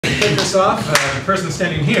kick this off, the person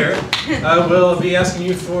standing here will be asking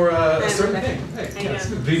you for a certain thing. Hey, yes,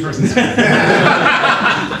 the person standing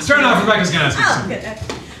here. Starting off, Rebecca's going to ask you something.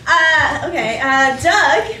 Okay,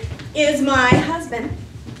 Doug is my husband,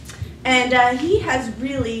 and he has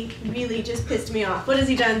really just pissed me off. What has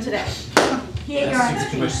he done today? He ate your ice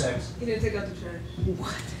cream. Too much sex. He didn't take out the trash.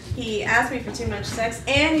 What? He asked me for too much sex,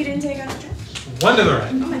 and you didn't take out the trash. One to the right.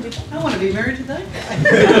 I'm gonna do that. I want to be married to that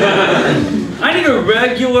guy. I need a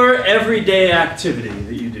regular, everyday activity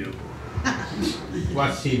that you do.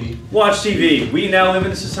 Watch TV. Watch TV. We now live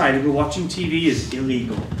in a society where watching TV is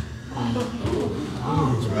illegal.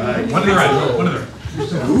 That's right. One to the right. One to the right.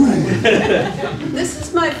 This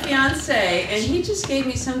is my fiance, and he just gave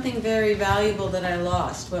me something very valuable that I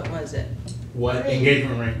lost. What was it? What?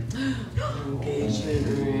 Engagement ring. Engagement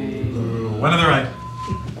ring. One to the right.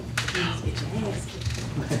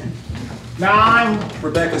 Now I'm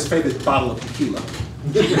Rebecca's favorite bottle of tequila.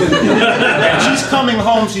 And she's coming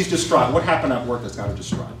home, she's distraught. What happened at work that's got her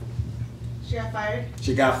distraught? She got fired?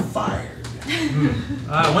 She got fired.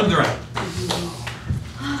 One to the right.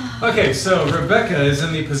 Okay, so Rebecca is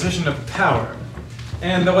in the position of power.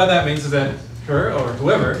 And what that means is that her, or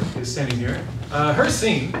whoever is standing here, her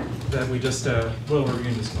scene that we just will review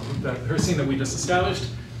in this moment, that her scene that we just established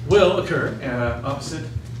will occur opposite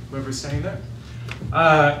whoever's standing there.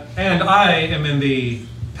 And I am in the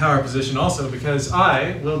power position also because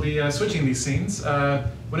I will be switching these scenes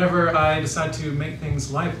whenever I decide to make things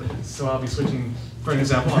lively. So I'll be switching, for an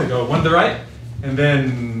example, I'll go one to the right, and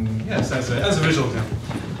then, yes, as a visual example.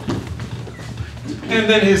 And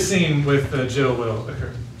then his scene with Jill will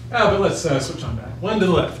occur. But let's switch on back. One to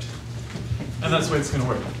the left. And that's the way it's going to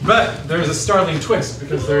work. But there's a startling twist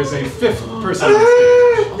because there's a fifth person on the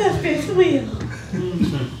stage. The fifth wheel.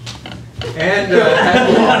 And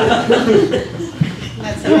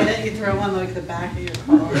That's the way that you throw one like the back of your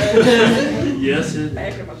car. Yes, it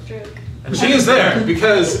Back of a truck. And she is there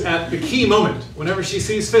because at the key moment, whenever she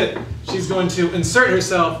sees fit, she's going to insert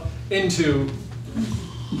herself into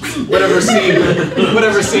whatever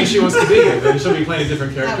scene she wants to be in. And she'll be playing a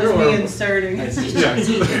different character. That was me inserting. Yeah.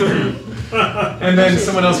 And then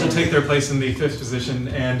someone else will take their place in the fifth position,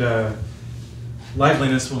 and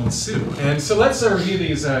liveliness will ensue. And so let's review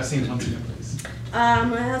these scenes once again, please.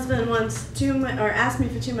 My husband wants asked me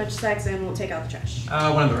for too much sex and won't take out the trash.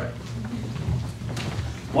 One on the right.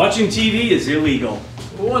 Watching TV is illegal.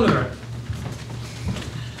 One on the right.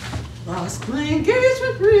 Lost my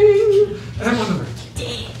engagement ring. And one on the right.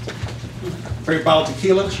 Favorite bottle of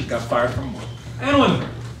tequila, she got fired from work. And one on the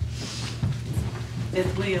right.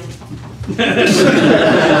 Fifth wheel.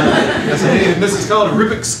 Yes, indeed. And this is called a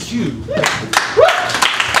Rubik's Cube.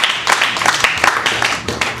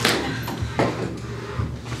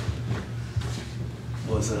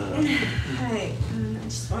 What's up? Hi, I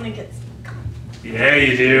just want to get. Yeah,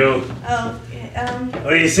 you do. Oh,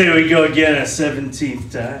 What do you say we go again a 17th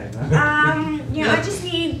time? Huh? you know, I just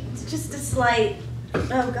need just a slight.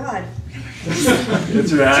 Oh God. That's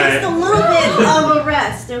Just right. a little bit of a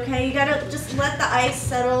rest, okay? You gotta just let the ice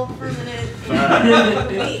settle for a minute. 5,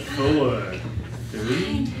 Wait. 4,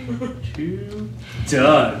 3, 2,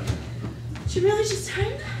 done. Did you really just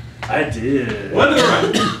time that? I did. One to the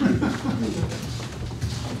right.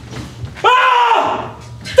 Ah!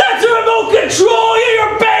 That's the remote control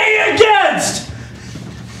you're banging against!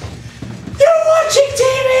 You're watching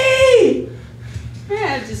TV!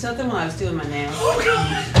 Yeah, I just something while I was doing my nails. Oh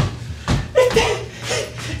God!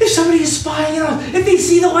 If somebody is spying on, if they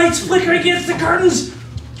see the lights flicker against the curtains,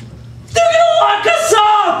 they're gonna lock us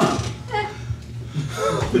up!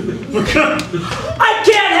 I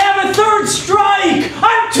can't have a third strike!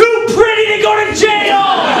 I'm too pretty to go to jail!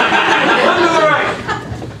 One to the right.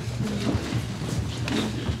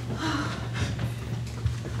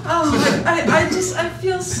 Oh, I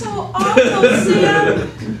feel so awful, Sam.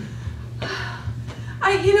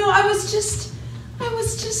 I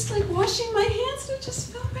was just like washing my hands and it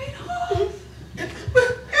just fell right off. It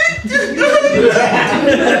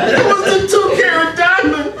was a 2-carat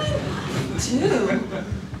diamond. 2?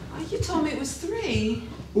 Oh, you told me it was 3.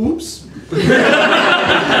 Oops. One to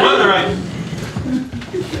the right.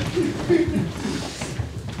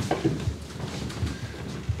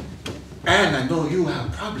 And I know you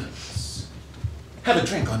have problems. Have a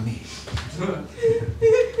drink on me.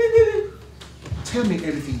 Tell me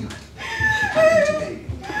everything you happened today.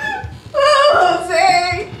 Oh,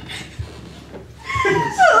 Jose!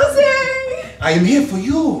 Jose! I am here for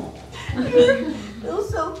you. It feels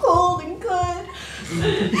so cold and good. I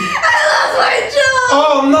lost my job!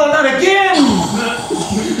 Oh, no, not again!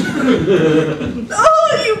 Oh,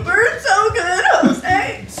 you burn so good,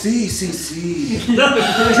 Jose! See.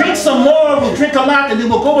 Drink some more, we'll drink a lot, and then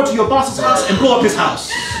we'll go over to your boss's house and blow up his house.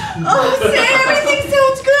 Oh, Sam, everything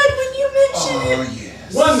sounds good when you mention it. Oh,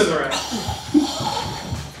 yes. One to the right.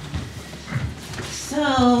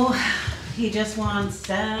 So, he just wants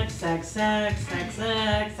sex.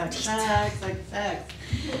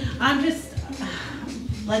 I'm just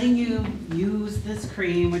letting you use this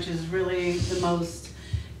cream, which is really the most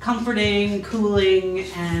comforting, cooling,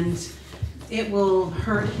 and it will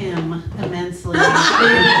hurt him immensely. It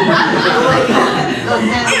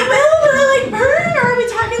will like burn, or are we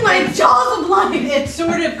talking like jaws of life? It's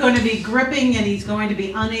sort of going to be gripping, and he's going to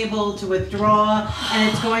be unable to withdraw, and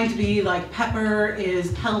it's going to be like pepper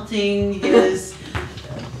is pelting his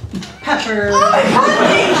pepper. Oh my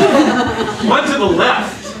God! One to the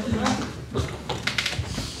left.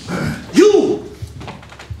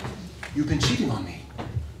 You've been cheating on me.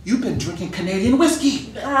 You've been drinking Canadian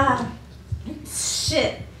whiskey.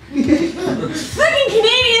 Shit. Fucking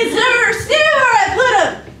Canadians never stay where I put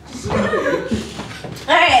them.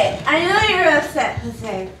 Alright, I know you're upset,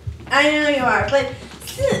 Jose. I know you are, but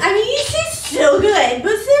I mean, you taste so good,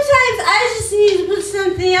 but sometimes I just need to put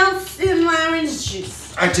something else in my orange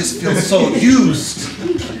juice. I just feel so used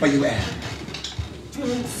by you, Anne.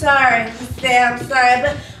 I'm sorry, Jose, I'm sorry,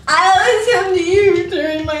 but I always come to you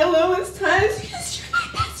during my lowest times because you're my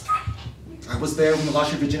best friend. I was there when you lost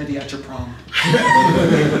your virginity at your prom.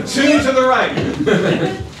 Two to the right.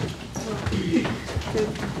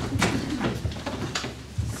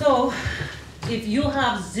 So, if you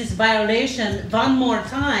have this violation one more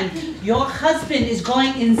time, your husband is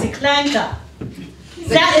going in the clanker.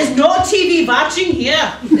 There is no TV watching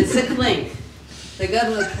here. It's a clink. They go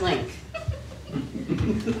to the clink.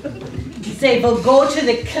 They will go to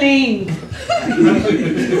the clink.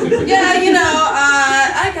 Yeah, you know,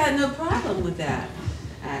 I got no problem with that,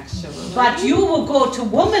 actually. But you will go to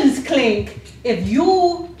woman's clink if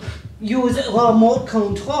you use remote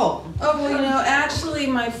control. Oh, well, you know, actually,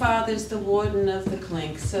 my father's the warden of the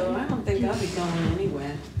clink, so I don't think I'll be going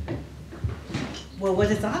anywhere. Well, what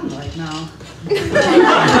is on right now?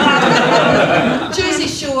 Jersey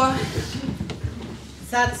Shore.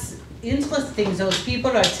 That's interesting. Those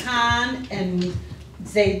people are tan and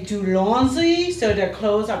they do laundry, so their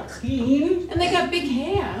clothes are clean. And they got big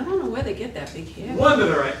hair. I don't know where they get that big hair. One to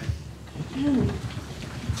the right.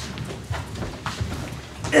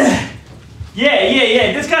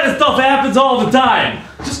 Yeah. This kind of stuff happens all the time.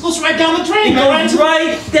 Just goes right down the drain. It goes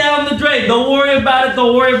right down the drain. Don't worry about it.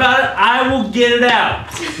 I will get it out.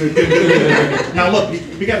 Now look,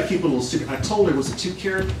 we got to keep a little secret. I told her it was a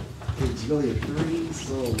 2-carat. It's really a 3,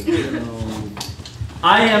 so you know.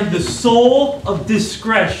 I am the soul of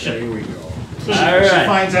discretion. Here we go. All She right.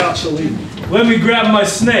 finds out, she'll leave me. Let me grab my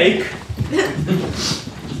snake. We're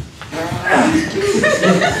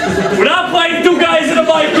not playing 2 guys in a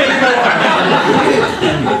bike anymore.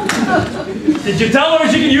 Did you tell her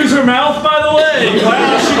she can use her mouth, by the way?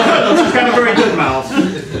 Well, she could. She's got a very good mouth.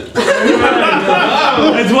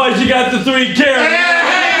 That's why she got the 3 carats.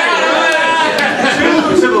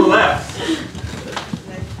 Two to the left.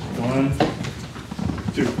 1,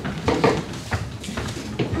 2.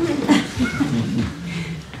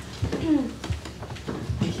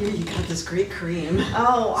 I hear you got this great cream.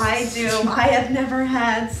 Oh, I do. I have never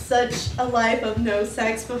had such a life of no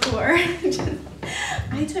sex before.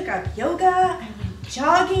 I took up yoga, I went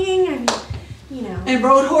jogging, I mean, you know. And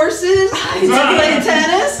rode horses. Played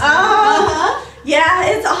tennis. Yeah,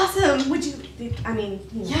 it's awesome. Would you, I mean,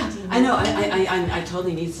 you know, Yeah, do you I know. want I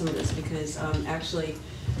totally need some of this because actually,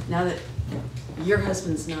 now that your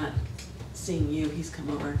husband's not seeing you, he's come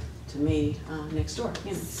over to me next door.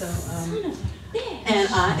 You know, so Son of a bitch.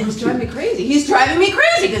 and it's driving me crazy. He's driving me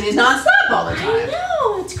crazy because he's nonstop all the I time.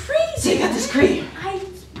 know, it's crazy. So you got this cream.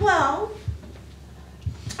 Well,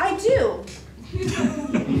 I do.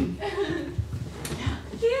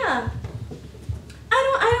 Yeah. I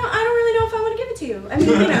don't really know if I want to give it to you. I mean,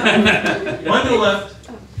 you know. One to the left.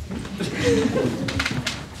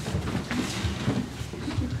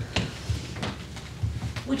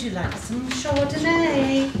 Would you like some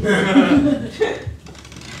Chardonnay?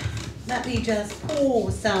 Let me just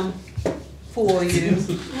pour some for you.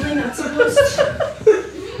 Really not supposed to.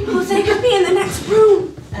 Jose could be in the next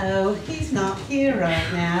room. Oh, he's not here right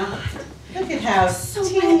now. Look at how So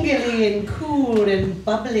tingly and cool and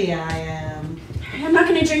bubbly I am. I'm not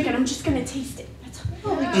gonna drink it. I'm just gonna taste it. That's all.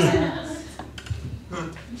 Oh, yes.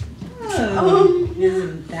 Oh,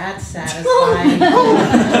 isn't that satisfying?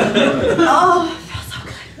 Oh, it feels so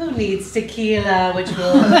good. Who needs tequila, which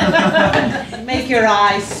will make your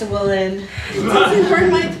eyes swollen? It doesn't hurt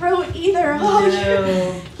my throat either. Oh,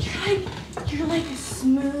 No. you're like a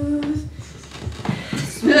smooth,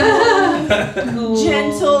 Cool.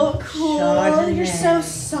 gentle, cool. Chardonnay. You're so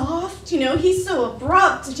soft. You know, he's so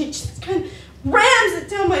abrupt. It just kind of rams it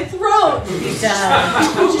down my throat. He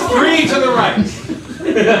does. 3 to the right.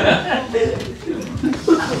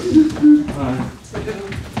 1,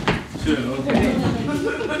 2,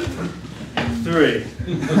 3.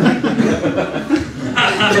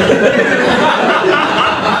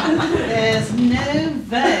 There's no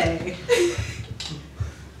way.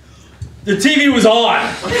 The TV was on.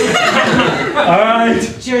 All right.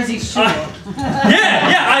 Jersey Shore.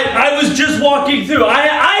 Yeah. I was just walking through. I